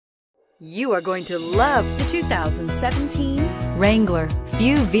You are going to love the 2017 Wrangler.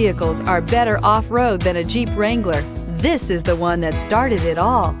 Few vehicles are better off-road than a Jeep Wrangler. This is the one that started it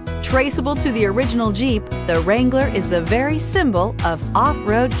all. Traceable to the original Jeep, the Wrangler is the very symbol of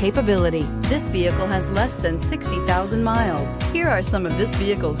off-road capability. This vehicle has less than 60,000 miles. Here are some of this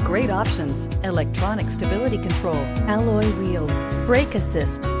vehicle's great options: electronic stability control, alloy wheels, brake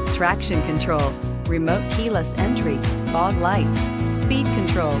assist, traction control, remote keyless entry, fog lights, speed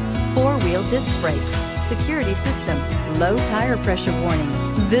control, four-wheel disc brakes, security system, low tire pressure warning.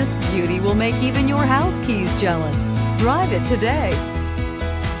 This beauty will make even your house keys jealous. Drive it today.